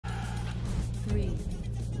3,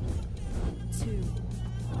 2,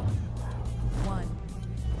 1.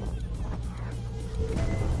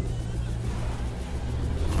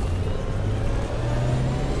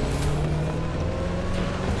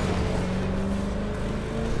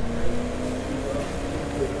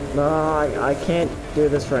 No, I can't do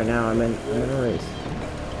this right now. I'm in a race.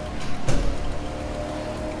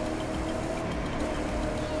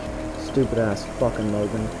 Stupid ass fucking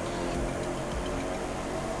Logan.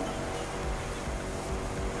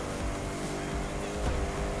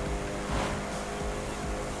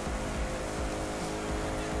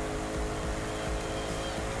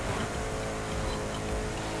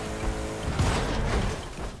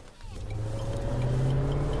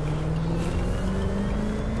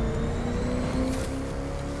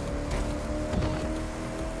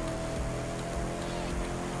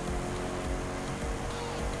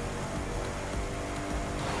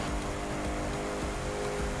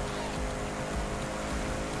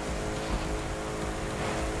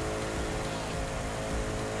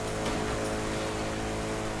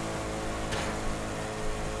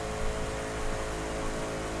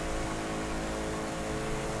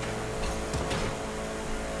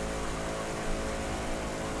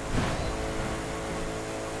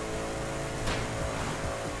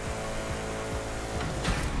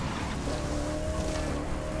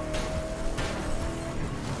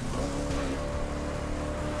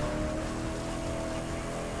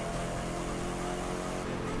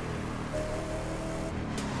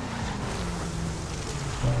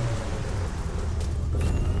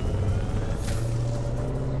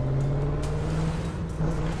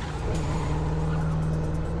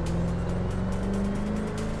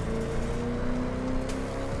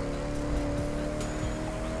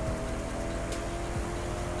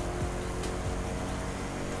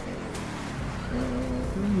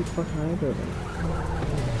 Fucking either of them.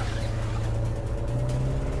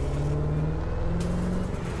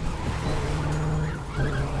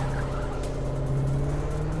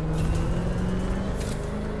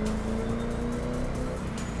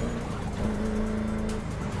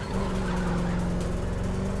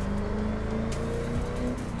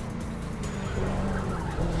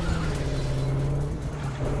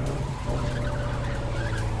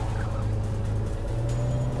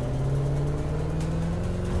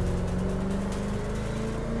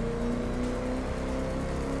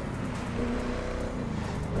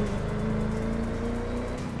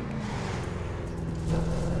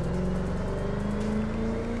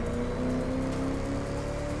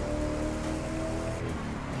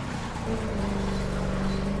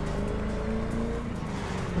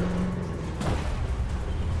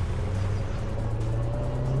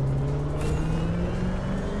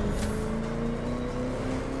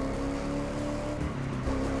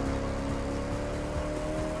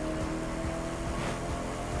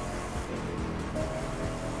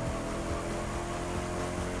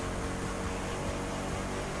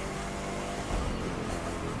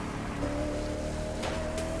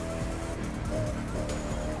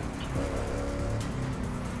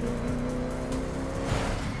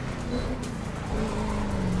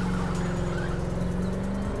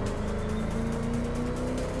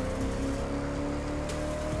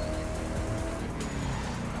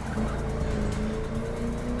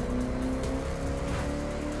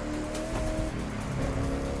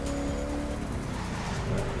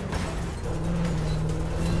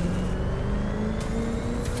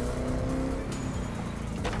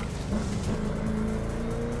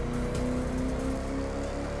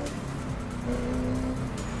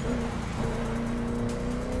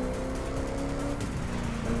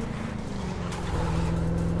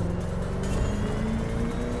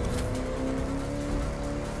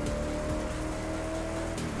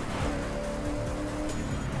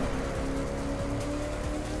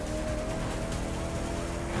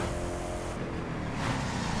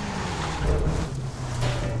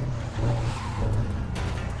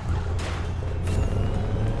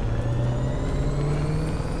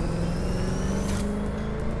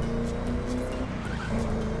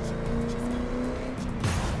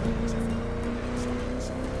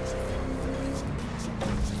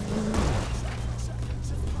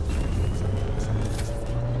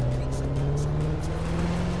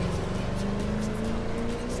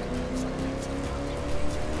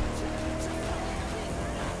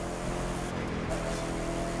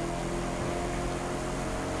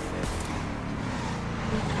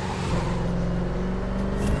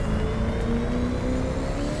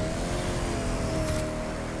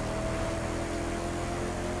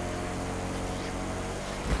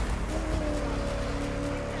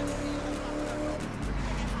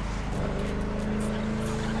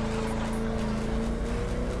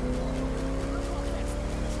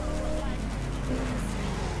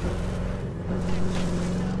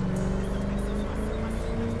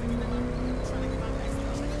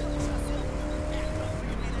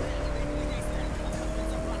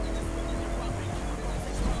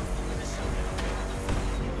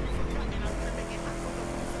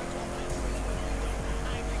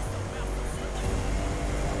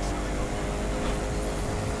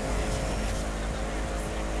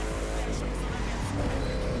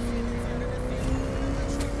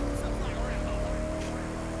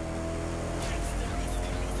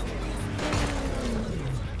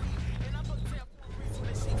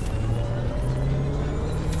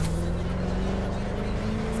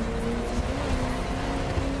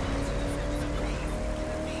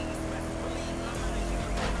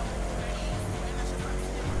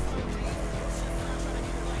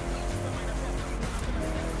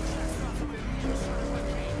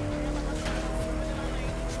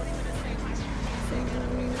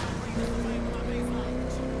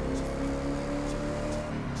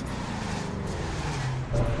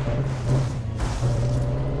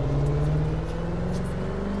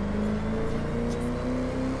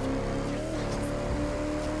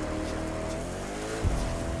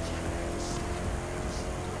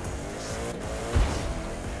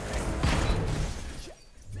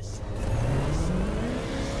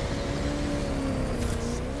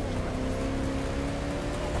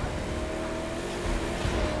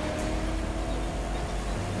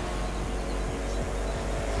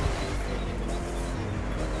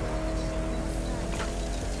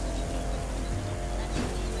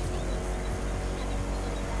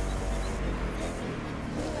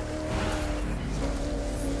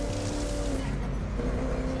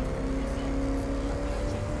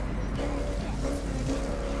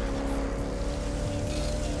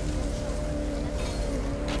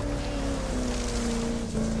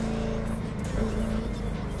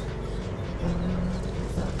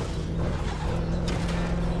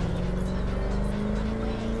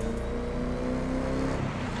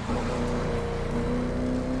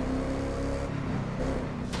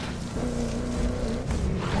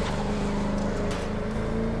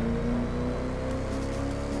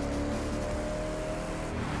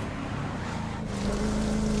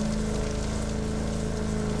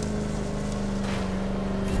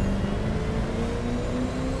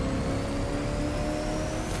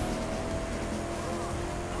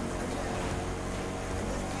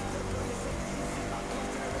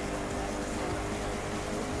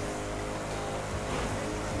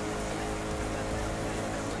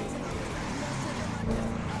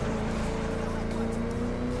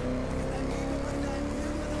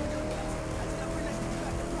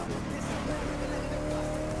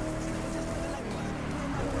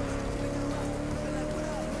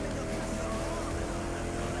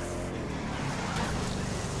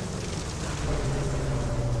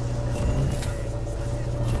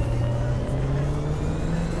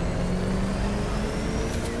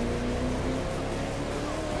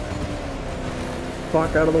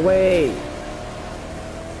 fuck out of the way!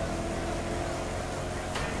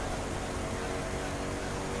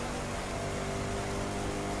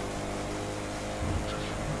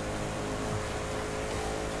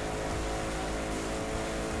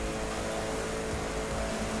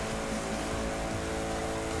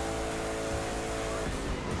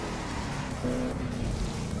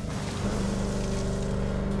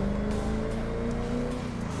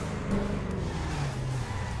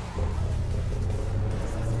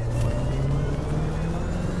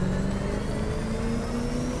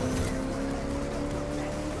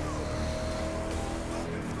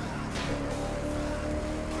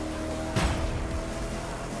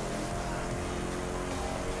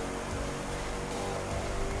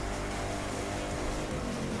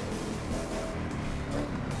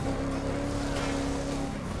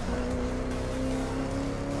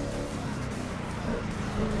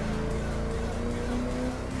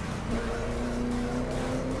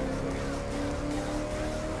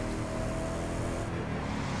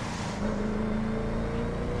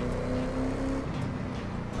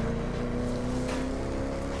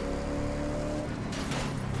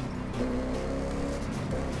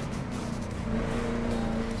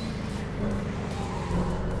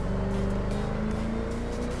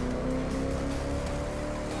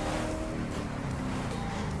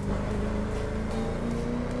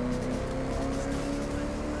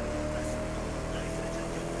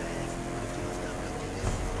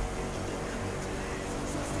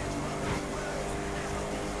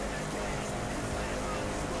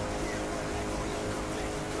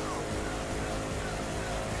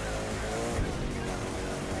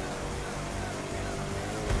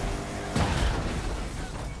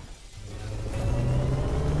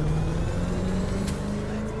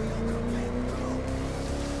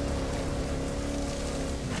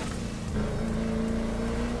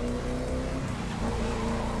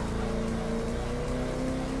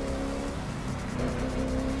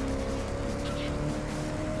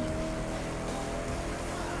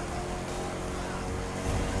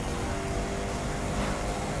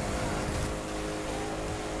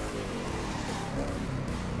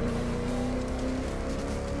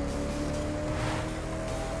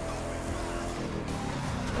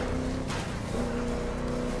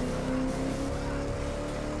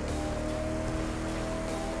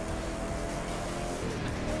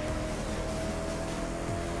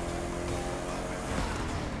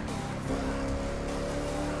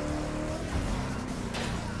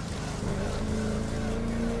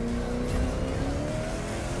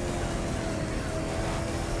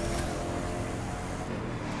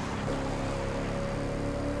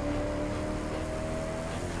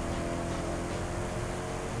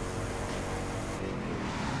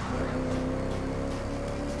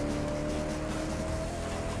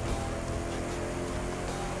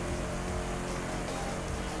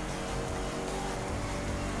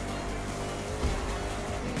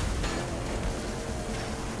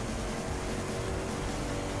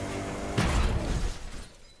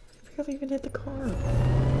 I haven't even hit the car.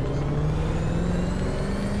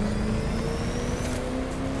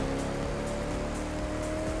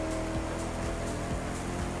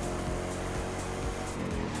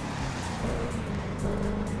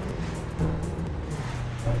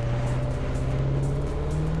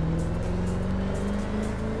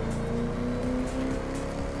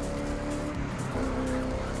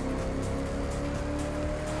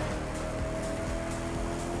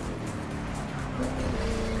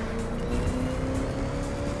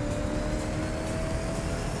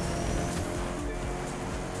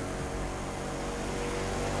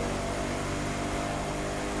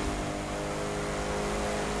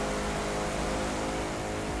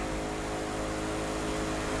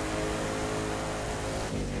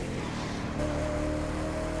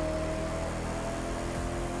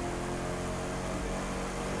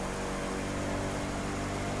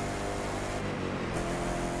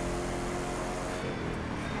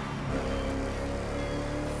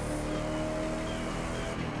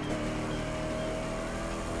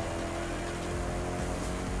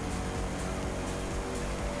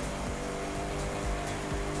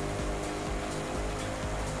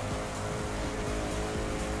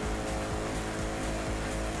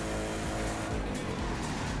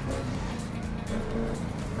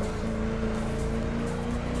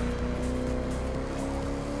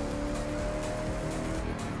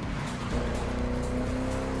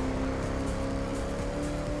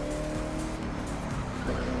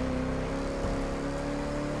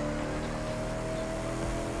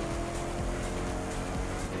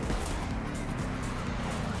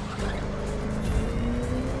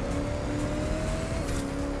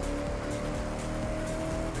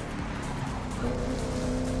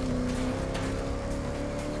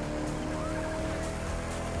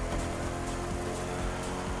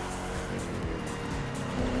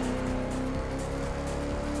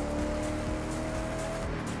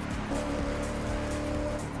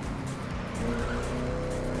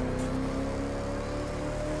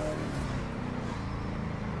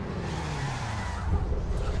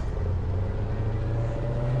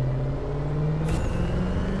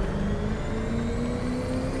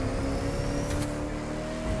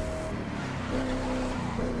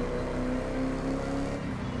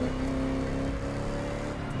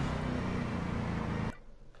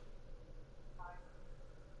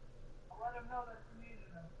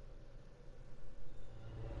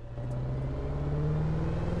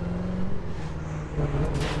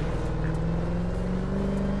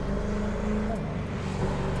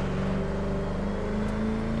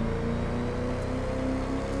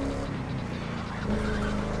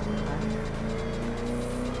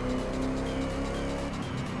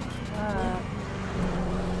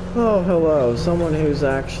 Oh, hello. Someone who's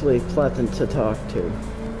actually pleasant to talk to.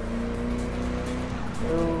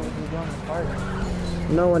 Who joined the party?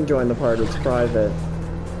 No one joined the party. It's private.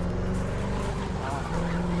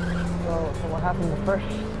 So what happened the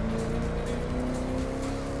first?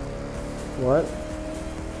 What?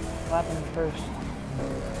 What happened first?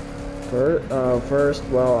 First,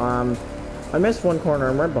 well, I missed one corner.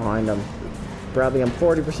 I'm right behind him. Bradley, I'm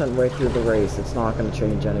 40% way through the race. It's not going to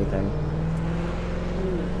change anything.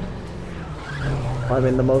 I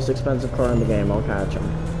mean, the most expensive car in the game. I'll catch him.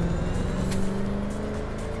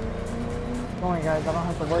 Don't worry guys, I don't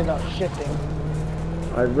have to worry about shifting.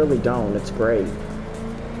 I really don't. It's great.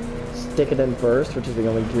 Stick it in first, which is the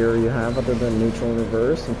only gear you have other than neutral and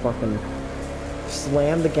reverse, and fucking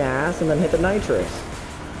slam the gas and then hit the nitrous.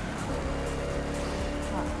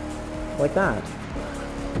 Like that. Oh,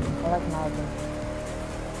 that's amazing.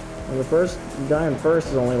 And the first guy in first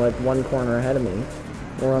is only like one corner ahead of me.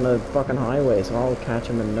 We're on a fucking highway, so I'll catch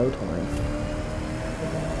him in no time.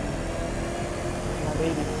 My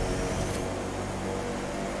baby.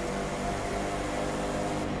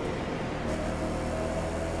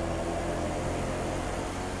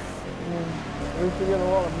 At least you get a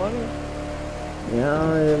lot of money. Yeah,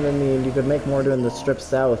 I mean, you could make more doing the strip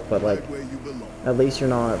south, but like, at least you're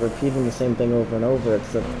not repeating the same thing over and over.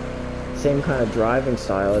 It's the same kind of driving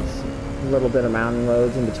style. It's a little bit of mountain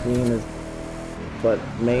roads in between, but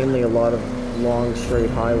mainly a lot of long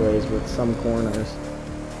straight highways with some corners.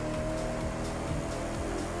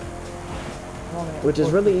 Which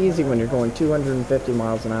is really easy when you're going 250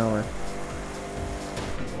 miles an hour.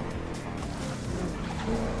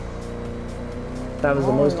 That was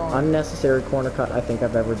the most unnecessary corner cut I think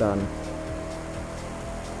I've ever done.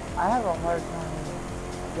 I have a hard time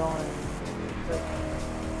going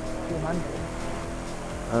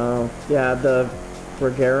 200. Yeah, the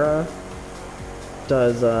Regera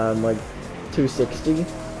does like 260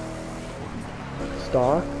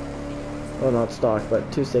 stock. Well, not stock,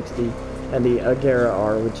 but 260. And the Agera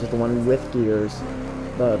R, which is the one with gears,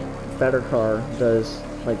 the better car does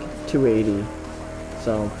like 280.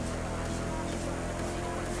 So.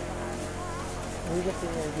 We get the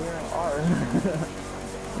Agera R.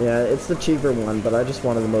 Yeah, it's the cheaper one, but I just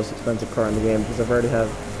wanted the most expensive car in the game because I have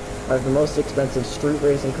the most expensive street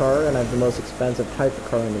racing car and I have the most expensive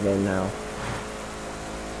hypercar in the game now.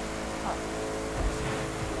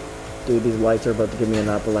 Dude, these lights are about to give me an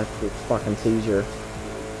epileptic fucking seizure.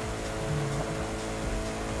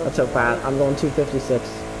 That's how fast. I'm going 256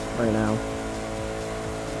 right now.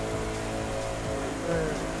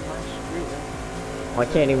 I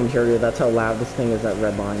can't even hear you. That's how loud this thing is, that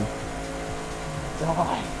red line.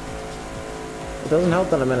 God. It doesn't help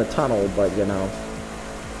that I'm in a tunnel, but you know.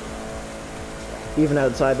 Even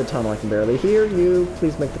outside the tunnel, I can barely hear you.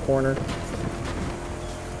 Please make the corner.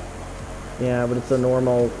 Yeah, but it's the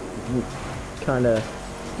normal kind of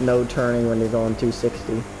no turning when you're going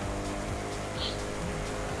 260.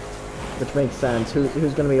 Which makes sense. Who's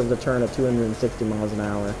going to be able to turn at 260 miles an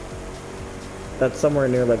hour? That's somewhere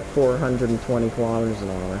near like 420 kilometers an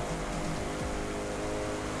hour.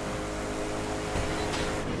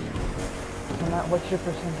 What's your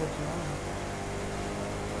percentage now?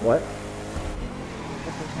 What? What's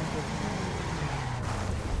your percentage?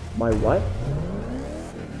 My what?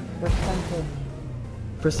 Percentage.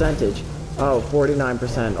 Percentage. Oh,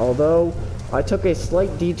 49%. Although, I took a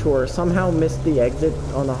slight detour, somehow missed the exit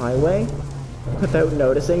on the highway without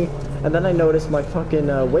noticing, and then I noticed my fucking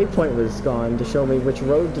waypoint was gone to show me which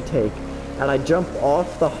road to take, and I jumped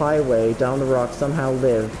off the highway, down the rock, somehow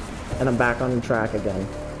lived, and I'm back on the track again.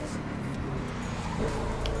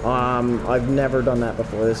 I've never done that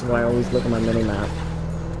before. This is why I always look at my mini-map.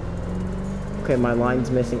 Okay, my line's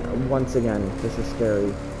missing once again. This is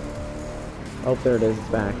scary. Oh, there it is. It's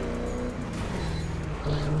back.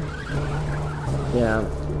 Yeah.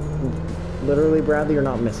 Literally, Bradley, you're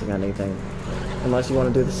not missing anything. Unless you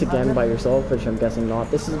want to do this again by yourself, which I'm guessing not.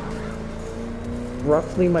 This is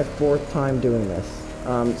roughly my 4th time doing this.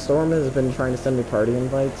 Storm has been trying to send me party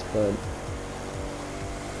invites, but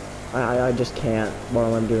I just can't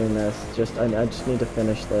while I'm doing this. I just need to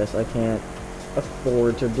finish this. I can't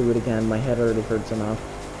afford to do it again. My head already hurts enough.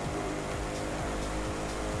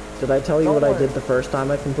 Did I tell you what I did the first time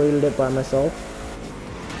I completed it by myself?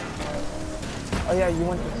 Oh yeah, you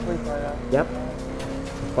went to sleep right after. Yep.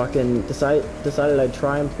 Fucking decided I'd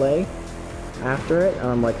try and play after it, and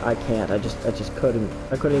I'm like, I can't. I just couldn't.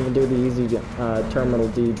 I couldn't even do the easy Terminal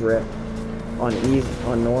D drift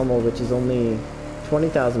on normal, which is only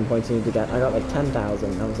 20,000 points you need to get. I got like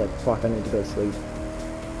 10,000. I was like, fuck, I need to go to sleep.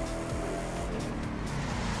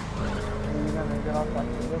 You gonna get off that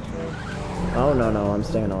position. Oh no, I'm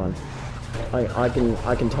staying on. I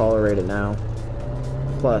can tolerate it now.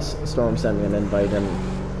 Plus, Storm sent me an invite and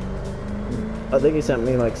I think he sent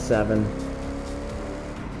me like 7.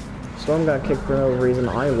 Storm got kicked for no reason.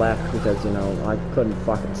 I left because, you know, I couldn't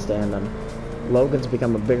fucking stand him. Logan's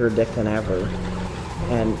become a bigger dick than ever.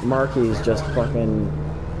 And Marky's just fucking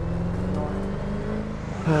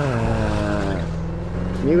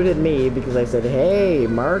muted me because I said, hey,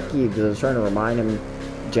 Marky, because I was trying to remind him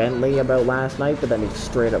gently about last night, but then he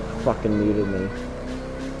straight up fucking muted me.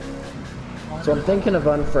 So I'm thinking of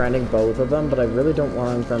unfriending both of them, but I really don't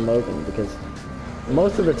want to unfriend Logan because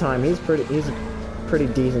most of the time he's a pretty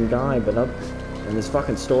decent guy, but and his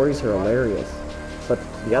fucking stories are hilarious. But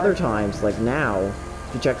the other times, like now,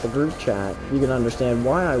 if you check the group chat, you can understand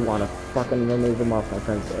why I want to fucking remove him off my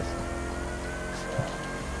friends list.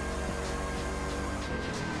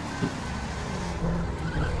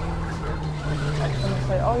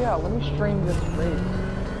 Oh yeah, let me stream this race.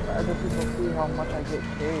 So other people see how much I get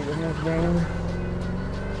paid in this game.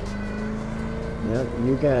 Yep,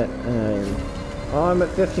 you get, oh, I'm at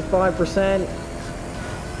 55%.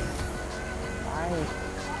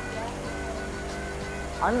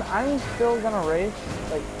 Nice. I'm still gonna race,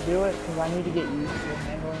 like, do it, because I need to get used to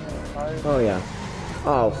handling the cars. Oh yeah.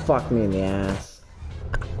 Oh, fuck me in the ass.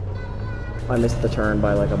 I missed the turn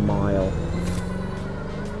by like a mile.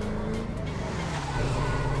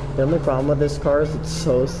 The only problem with this car is it's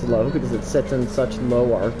so slow because it sits in such low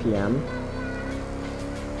RPM.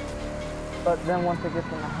 But then once it gets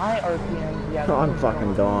in the high RPM, yeah. Oh, I'm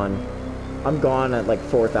fucking gone. I'm gone at like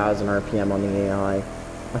 4,000 RPM on the AI.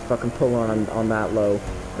 I fucking pull on that low.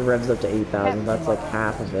 It revs up to 8,000. That's like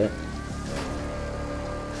half of it.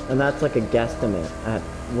 And that's like a guesstimate at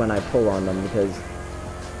when I pull on them because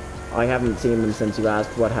I haven't seen them since you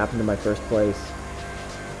asked what happened to my first place.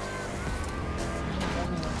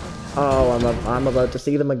 Oh, I'm about to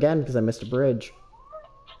see them again because I missed a bridge.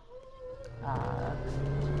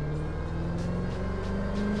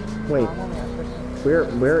 Wait,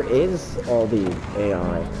 where is all the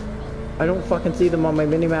AI? I don't fucking see them on my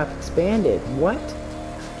minimap expanded. What?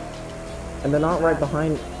 And they're not right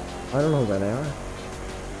behind. I don't know where they are.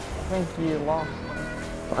 I think you lost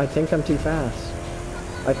them. I think I'm too fast.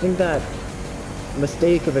 I think that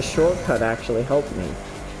mistake of a shortcut actually helped me.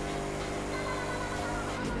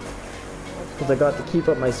 Because I got to keep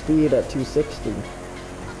up my speed at 260.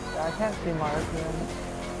 Yeah, I can't see my RPM.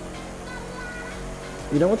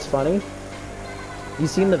 You know what's funny? You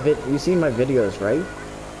seen my videos, right?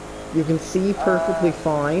 You can see perfectly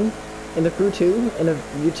fine. In the Crew 2, in a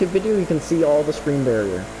YouTube video, you can see all the screen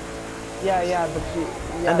barrier. Yeah, but you...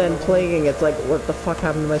 Yeah, and then playing, it's like, what the fuck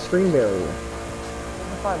happened to my screen barrier?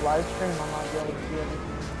 If I live stream, I might be able to see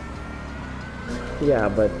everything. Yeah,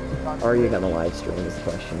 but are you gonna live stream is the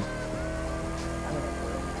question.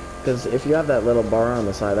 Because if you have that little bar on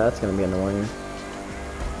the side, that's gonna be annoying.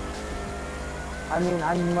 I mean,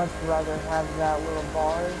 I'd much rather have that little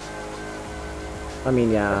bar. I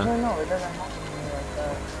mean, yeah. Actually, no, it doesn't have to be like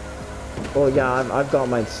that. Well, yeah, I've got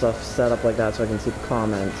my stuff set up like that so I can see the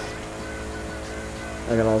comments.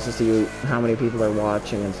 I can also see how many people are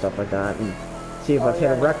watching and stuff like that, and see if I've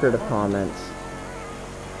hit a record of comments.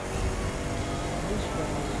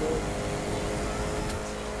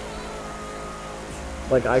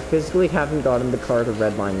 Like, I physically haven't gotten the car to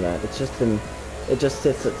redline yet. It's just been, it just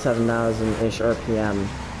sits at 7,000-ish RPM,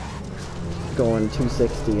 going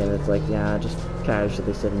 260, and it's like, yeah, just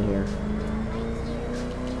casually sitting here.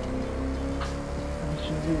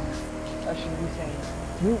 I should be saying,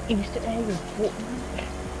 new Easter egg in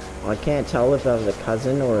Fortnite. I can't tell if that was a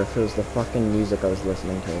cousin or if it was the fucking music I was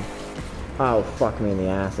listening to. Oh, fuck me in the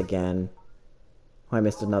ass again. I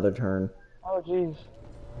missed another turn. Oh, jeez.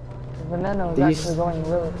 The Veneno is actually going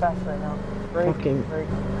really fast right now. Break.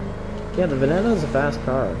 Yeah, the Veneno is a fast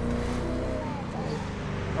car.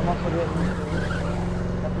 I'm also getting used to it.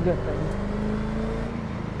 That's a good thing.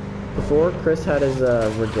 Before Chris had his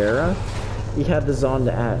Regera, he had the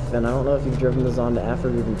Zonda F, and I don't know if you've driven the Zonda F or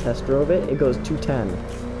even test drove it. It goes 210.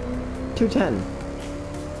 210.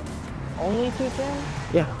 Only 210?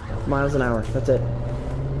 Yeah, miles an hour. That's it.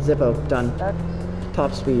 Zippo, done. That's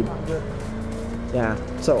top speed. not good. Yeah,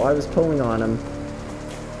 so I was pulling on him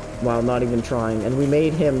while not even trying, and we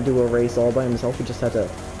made him do a race all by himself. We just had to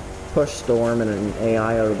push Storm and an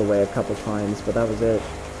AI out of the way a couple times, but that was it.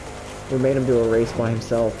 We made him do a race by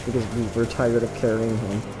himself because we were tired of carrying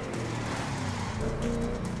him.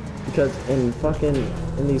 Because in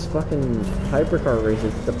these fucking hypercar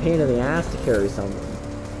races, it's a pain in the ass to carry someone.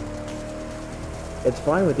 It's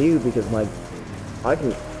fine with you because, like,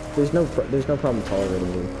 there's no problem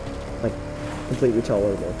tolerating you. Like, completely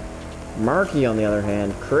tolerable. Marky, on the other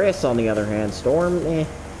hand, Chris, on the other hand, Storm, eh.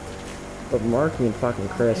 But Marky and fucking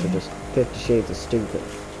Chris are just 50 shades of stupid.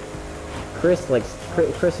 Chris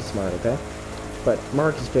is smart, okay? But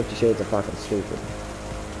Marky's 50 shades of fucking stupid.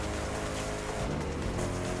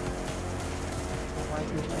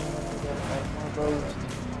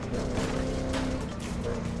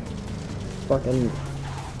 Fucking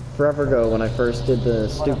forever ago when I first did the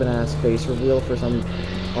stupid ass face reveal for some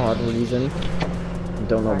odd reason.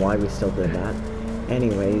 Don't know why we still did that.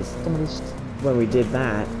 Anyways, when we did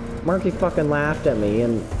that, Marky fucking laughed at me,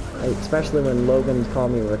 and especially when Logan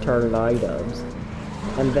called me retarded iDubbbz.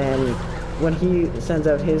 And then when he sends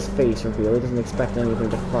out his face reveal, he doesn't expect anything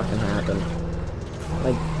to fucking happen.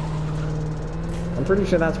 Like, I'm pretty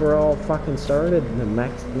sure that's where all fucking started.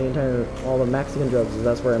 All the Mexican jokes.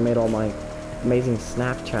 That's where I made all my amazing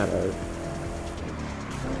Snapchat art.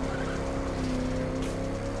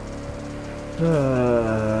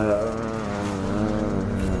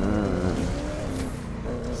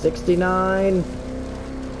 69.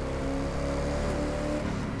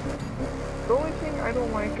 The only thing I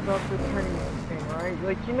don't like about the turning thing, right?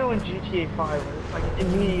 Like, you know in GTA 5, where it's like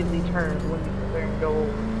immediately turns when you sit there and go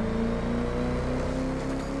over.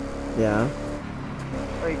 Yeah.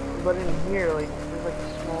 Like, but in here, like, there's like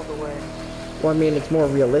a small delay. Well, I mean, it's more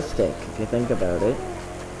realistic if you think about it.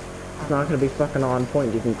 It's not gonna be fucking on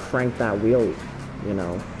point. You can crank that wheel, you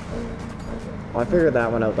know. Well, I figured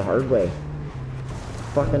that one out the hard way.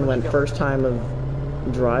 Fucking went first time of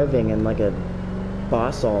driving in like a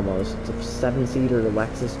bus almost. It's a 7-seater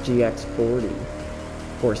Lexus GX40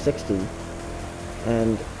 460,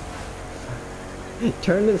 and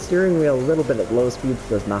turn the steering wheel a little bit at low speeds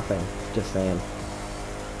does nothing. Just saying.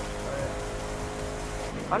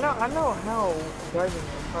 I know how driving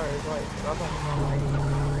a car is like. I don't know,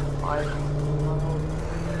 like,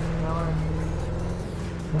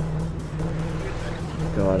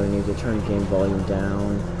 God, I need to turn game volume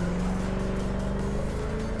down.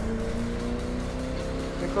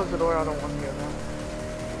 If you close the door, I don't want to hear that.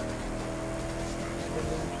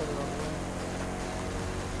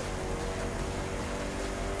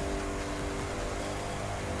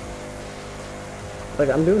 Like,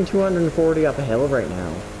 I'm doing 240 up a hill right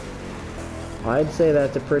now. I'd say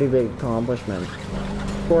that's a pretty big accomplishment.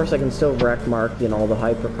 Of course, I can still wreck Marky in all the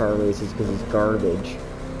hypercar races because he's garbage.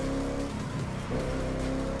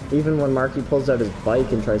 Even when Marky pulls out his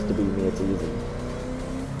bike and tries to beat me, it's easy.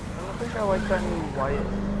 I don't think I like that new Wyatt.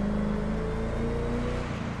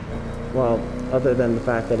 Well, other than the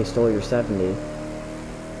fact that he stole your 70.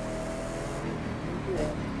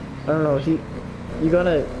 I don't know,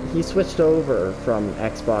 he switched over from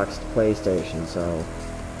Xbox to PlayStation, so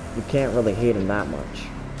you can't really hate him that much.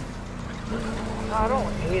 No, I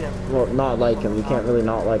don't hate him. Well, not like him, you can't really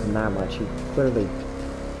not like him that much. He clearly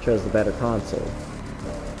chose the better console.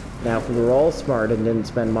 Now, if we were all smart and didn't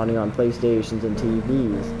spend money on PlayStations and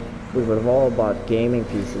TVs, we would have all bought gaming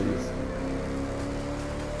PCs.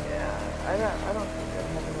 Yeah, I don't think I'd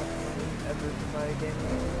have enough money ever to buy a gaming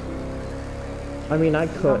PC. I mean, I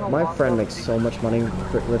could. My friend makes so much money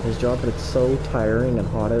with his job, but it's so tiring and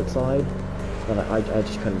hot outside that I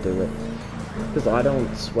just couldn't do it. Because I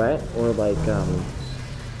don't sweat or like,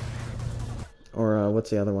 what's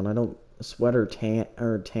the other one? I don't sweat or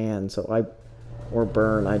tan, so or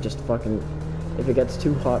burn. I just fucking, if it gets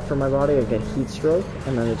too hot for my body, I get heat stroke,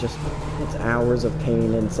 and then it's hours of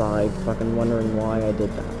pain inside, fucking wondering why I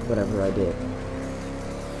did that, whatever I did.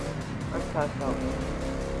 I've passed out.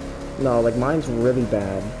 No, like mine's really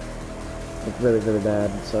bad. Like really, really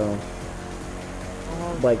bad, so.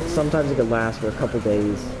 Like sometimes it could last for a couple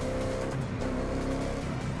days.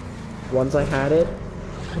 Once I had it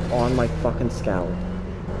on my fucking scalp.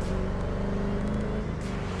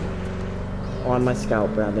 On my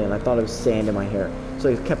scalp, Brandon, and I thought it was sand in my hair. So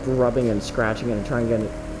I kept rubbing and scratching it and trying to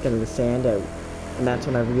get the sand out. And that's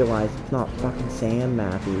when I realized it's not fucking sand,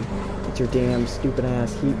 Matthew. It's your damn stupid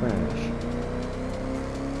ass heat rash.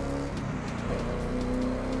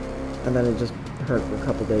 And then it just hurt for a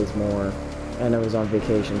couple days more. And I was on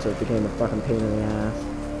vacation, so it became a fucking pain in the ass.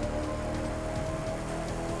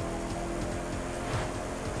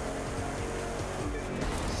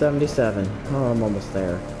 $77. Oh, I'm almost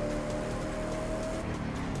there.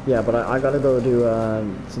 Yeah, but I gotta go do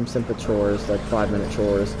some simple chores, like 5-minute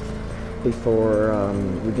chores, before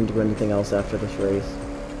we can do anything else after this race.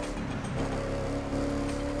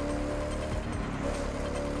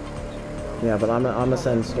 Yeah, but I'm gonna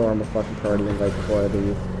send Storm a fucking party invite before I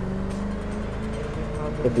leave.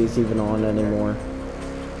 If he's even on anymore.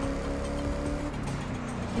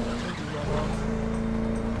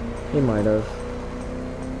 He might have.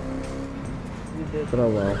 did. But oh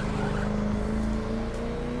well.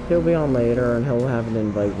 He'll be on later and he'll have an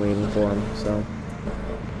invite waiting for him, so.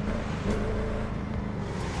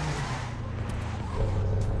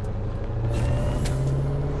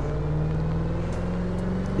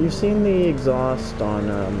 You've seen the exhaust on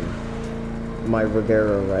my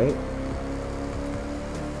Regera, right?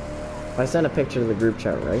 I sent a picture to the group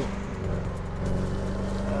chat, right?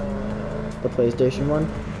 The PlayStation one?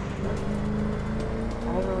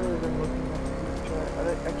 I haven't really been looking at the group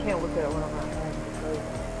chat. I can't look at it when I'm at home because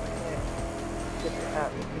I can't get the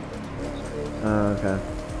app to keep it. Oh, okay.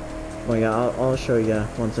 Well, yeah, I'll show you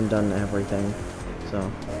once I'm done everything,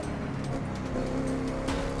 so.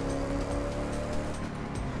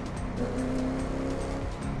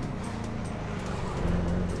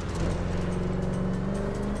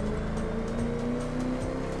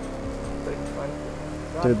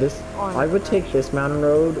 Dude, I would take this mountain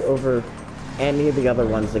road over any of the other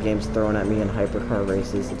ones the game's throwing at me in hypercar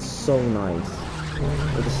races. It's so nice.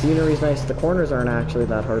 But the scenery's nice, the corners aren't actually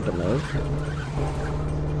that hard to make.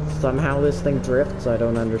 Somehow this thing drifts, I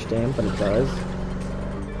don't understand, but it does.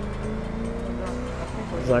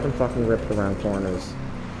 So I can fucking rip around corners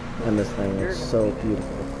in this thing, it's so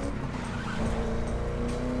beautiful.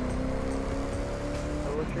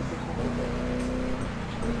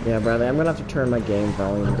 Yeah, Bradley, I'm gonna have to turn my game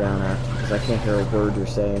volume down after, because I can't hear a word you're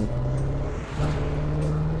saying.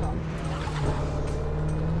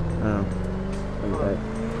 Oh.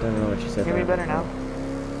 I don't know what you said. Hear me better now?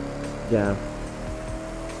 Yeah.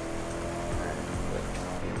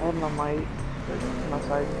 I have my mic on my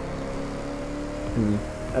side.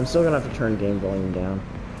 I'm still gonna have to turn game volume down.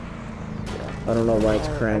 I don't know why it's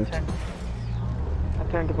cranked. I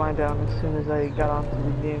turned mine down as soon as I got onto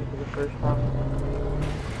the game for the first time.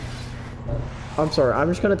 I'm sorry, I'm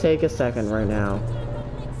just gonna take a second right now.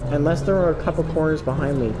 Unless there are a couple corners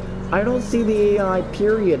behind me. I don't see the AI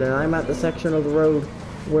period, and I'm at the section of the road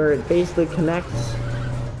where it basically connects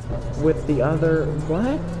with the other...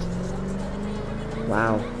 What?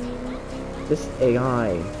 Wow. This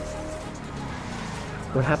AI.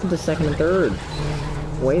 What happened to second and third?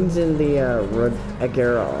 Wayne's in the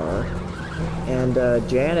Regera R, and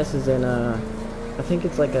Janice is in I think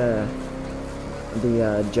it's like the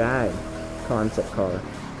Jag concept car.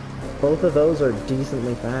 Both of those are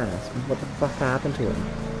decently fast. What the fuck happened to them?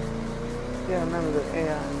 Yeah, I remember the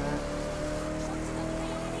AI in that.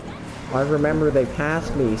 I remember they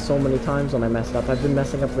passed me so many times when I messed up. I've been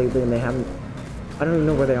messing up lately and they haven't... I don't even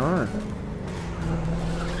know where they are.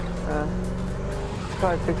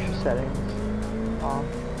 Probably fix your settings.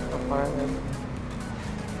 So far ahead.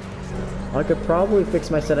 I could probably fix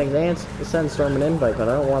my settings and send Storm an invite, but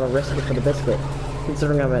I don't want to risk it for the biscuit,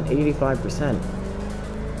 considering I'm at 85%.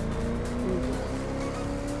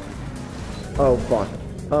 Oh fuck.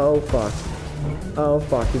 Oh fuck. Oh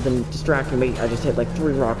fuck, you've been distracting me. I just hit like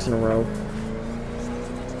 3 rocks in a row.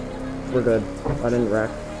 We're good. I didn't wreck.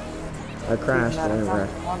 I crashed, I didn't wreck.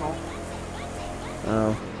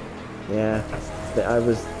 Oh. Yeah. I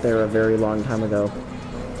was there a very long time ago.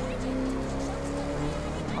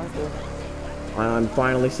 I'm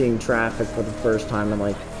finally seeing traffic for the first time in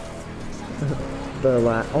like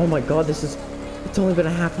oh my god, it's only been a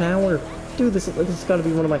half an hour. Dude, this has got to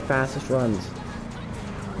be one of my fastest runs.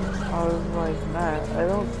 I was like, Matt, I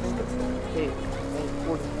don't think it's gonna take like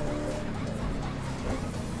 40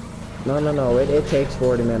 minutes. No, it takes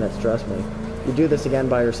 40 minutes, trust me. You do this again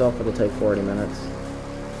by yourself, it'll take 40 minutes.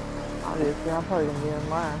 Obviously, I'm probably gonna be in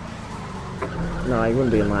last. No, you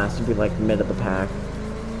wouldn't be in last, you'd be like mid of the pack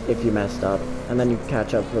if you messed up. And then you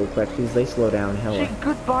catch up real quick, because they slow down hella. Say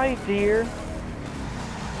goodbye, dear.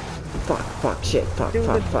 Fuck, shit, fuck.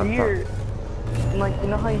 Deer, and like, you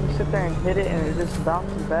know how you sit there and hit it and it just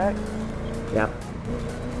bounces back? Yep.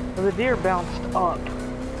 Well, the deer bounced up.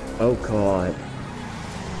 Oh god.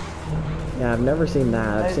 Yeah, I've never seen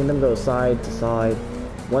that. I've seen them go side to side.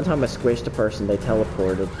 One time I squished a person, they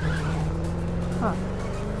teleported. Huh.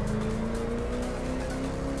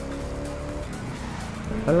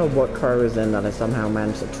 I don't know what car was in that I somehow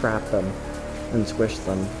managed to trap them and squish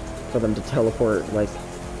them for them to teleport like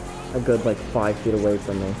a good like 5 feet away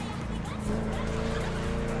from me.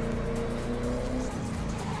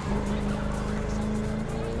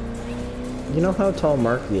 You know how tall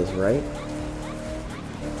Marky is, right?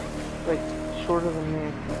 Like, shorter than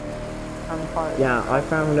me. I'm 5. Yeah, I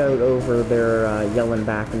found out over there yelling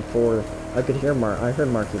back and forth. I could hear I heard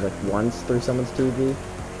Marky like once through someone's TV.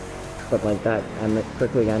 But like that, and it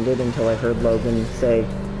quickly ended until I heard Logan say,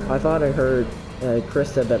 I thought I heard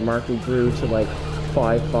Chris said that Marky grew to like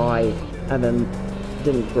 5'5", and then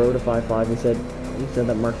didn't grow to 5'5". He said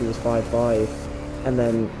that Marky was 5'5". And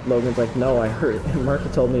then Logan's like, no, I heard. And Marky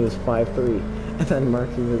told me he was 5'3". And then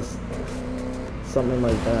Marky was something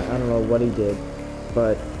like that. I don't know what he did.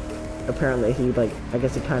 But apparently he, like, I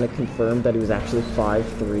guess he kind of confirmed that he was actually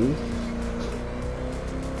 5'3".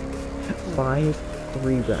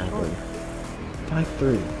 5'3", Bradley.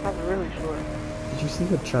 5'3". That's really short. Did you see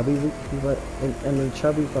the chubby he let? And the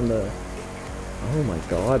chubby from the... Oh my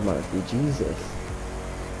god, Marky, Jesus.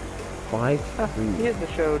 5'3". He is the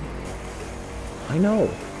showed. I know.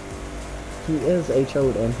 He is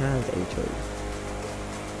HO'd and has HO'd.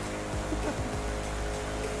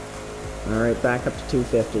 Alright, back up to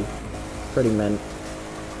 250. Pretty mint.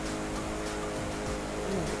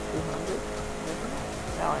 200?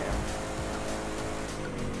 Now I am.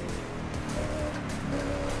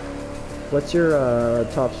 What's your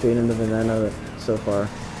top speed in the Veneno so far?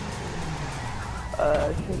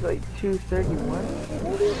 I think like 231,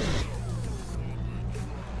 maybe?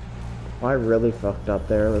 I really fucked up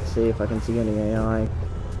there. Let's see if I can see any AI.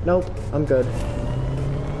 Nope, I'm good.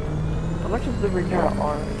 How much is the Regera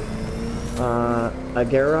R?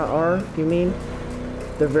 Agera R, you mean?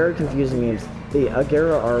 They're very confusing names. The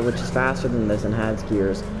Agera R, which is faster than this and has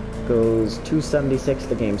gears, goes 276,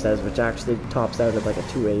 the game says, which actually tops out at like a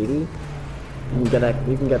 280. You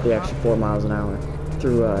can get the extra 4 miles an hour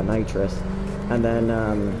through nitrous. And then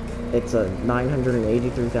it's a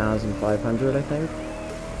 983,500, I think.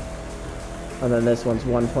 And then this one's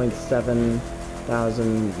 1.7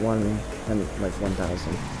 thousand, and like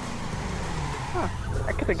 1,000. Huh.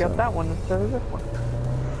 I could have got that one instead of this one.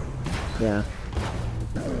 Yeah.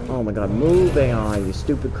 Oh my god, move AI, you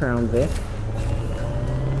stupid Crown Vic.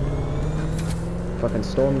 Fucking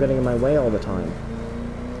Storm getting in my way all the time.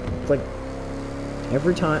 It's like,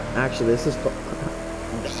 every time, actually this is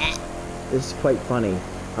quite funny.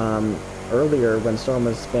 Earlier when Storm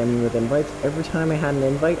was spamming with invites, every time I had an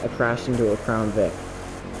invite, I crashed into a Crown Vic.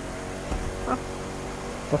 Huh.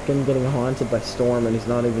 Fucking getting haunted by Storm and he's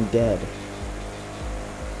not even dead.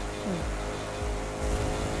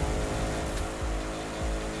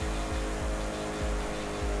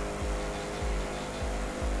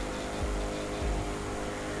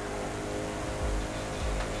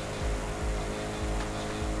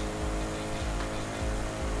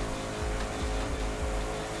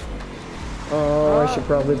 Oh, I should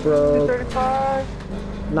probably broke. 235.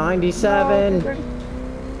 97. No, 230.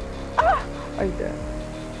 Ah! I'm dead.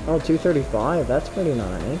 Oh, 235. That's pretty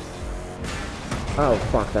nice. Oh,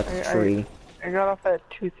 fuck, that's a tree. I got off at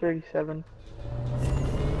 237.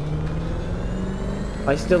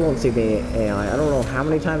 I still don't see the AI. I don't know how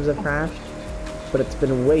many times I've crashed, but it's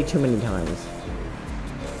been way too many times.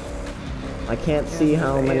 I can't see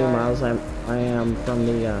how many miles I am from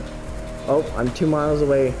the, Oh, I'm 2 miles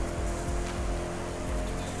away.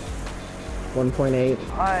 1.8.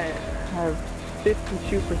 I have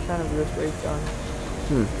 52% of this race done.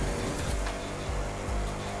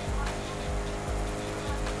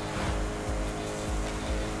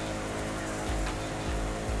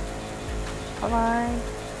 Bye-bye.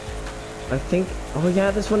 I think... Oh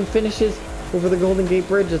yeah, this one finishes over the Golden Gate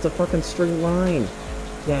Bridge. It's a fucking straight line.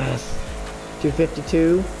 Yes.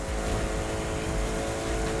 252.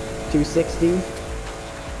 260.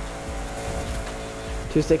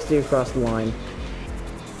 260 across the line.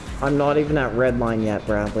 I'm not even at red line yet,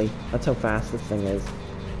 Bradley. That's how fast this thing is.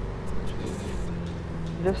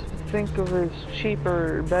 Just think of his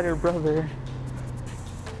cheaper, better brother.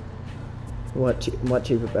 What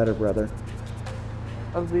cheaper, better, brother?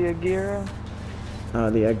 Of the Agera.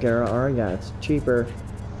 The Agera R? Yeah, it's cheaper.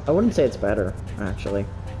 I wouldn't say it's better, actually.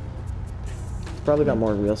 It's probably got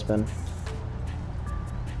more wheel spin.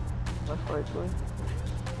 Most likely.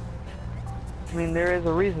 I mean, there is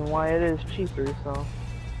a reason why it is cheaper, so.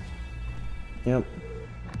 Yep.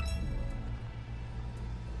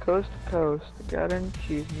 Coast to coast, got an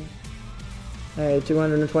achievement. Hey,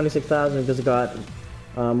 226,000 because I got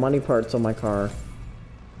money parts on my car.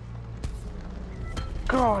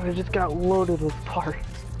 God, I just got loaded with parts.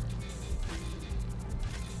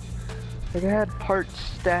 Like I had parts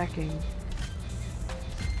stacking.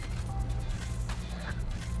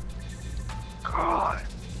 God.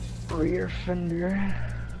 Rear fender.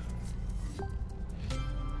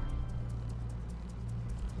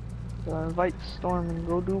 So invite Storm and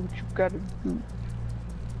go do what you gotta do.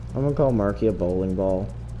 I'm gonna call Marky a bowling ball.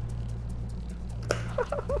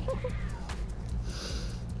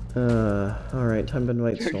 Alright, time to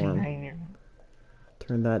invite Storm.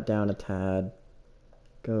 Turn that down a tad.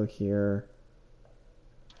 Go here.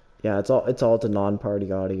 Yeah, it's all to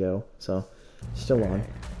non-party audio, so still on.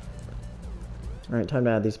 Alright, time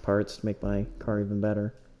to add these parts to make my car even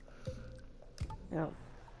better. Yeah.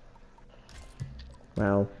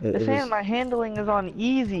 Wow. They're saying my handling is on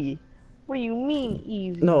easy. What do you mean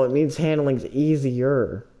easy? No, it means handling's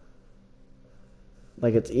easier.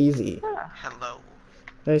 Like it's easy. Hello.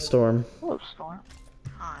 Hey, Storm. Hello, Storm.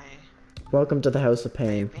 Hi. Welcome to the House of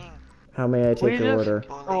Pain. Being How may I take your order?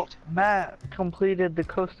 Oh, Matt completed the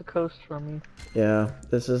coast to coast for me. Yeah,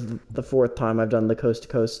 this is the 4th time I've done the Coast to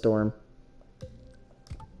Coast Storm.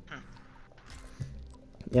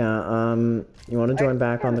 Yeah, you want to join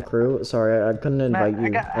back on the crew? Sorry, I couldn't invite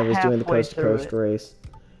you. I was doing the Coast to Coast race.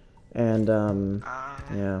 And,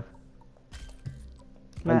 yeah.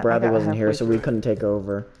 And Bradley wasn't here, so we couldn't take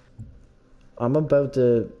over. I'm about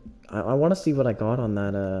to... I want to see what I got on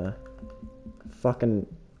that, fucking...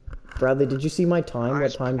 Bradley, did you see my time?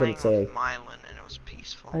 What time did it say? Mylan and it was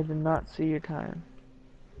peaceful. I did not see your time.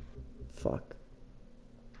 Fuck.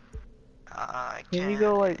 I Can can't. you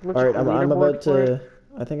go, like, look Alright, at the I'm about leaderboard for to... it?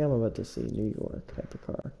 I think I'm about to see New York at the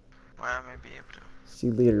car. Well, I may be able to. See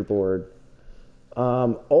leaderboard.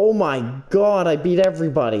 Oh my god, I beat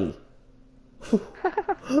everybody!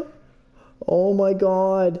 Oh my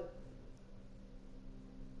god!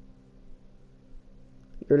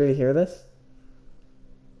 You ready to hear this?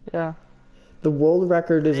 Yeah. The world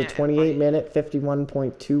record is a Yeah, 28-minute,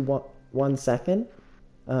 51.21 second.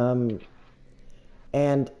 And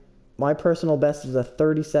my personal best is a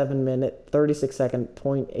 37-minute, 36-second,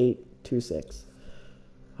 .826.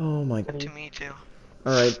 Oh my god. To me too.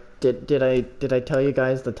 Alright, did I tell you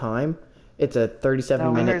guys the time? It's a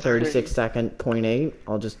 37-minute, 36-second, .8.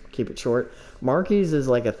 I'll just keep it short. Marky's is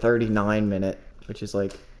like a 39-minute, which is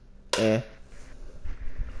like, eh.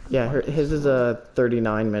 Yeah, his is a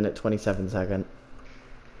 39-minute, 27-second.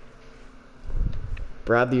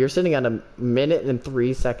 Bradley, you're sitting at 1 minute and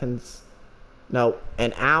 3 seconds. No,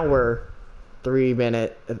 an hour, 3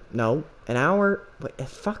 minute. No, an hour. What the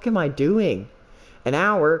fuck am I doing? An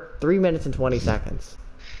hour, 3 minutes and 20 seconds.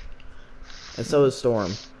 And so is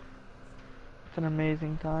Storm. It's an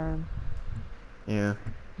amazing time. Yeah,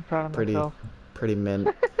 I'm proud of myself. pretty mint.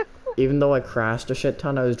 Even though I crashed a shit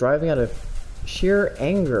ton, I was driving out of sheer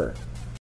anger.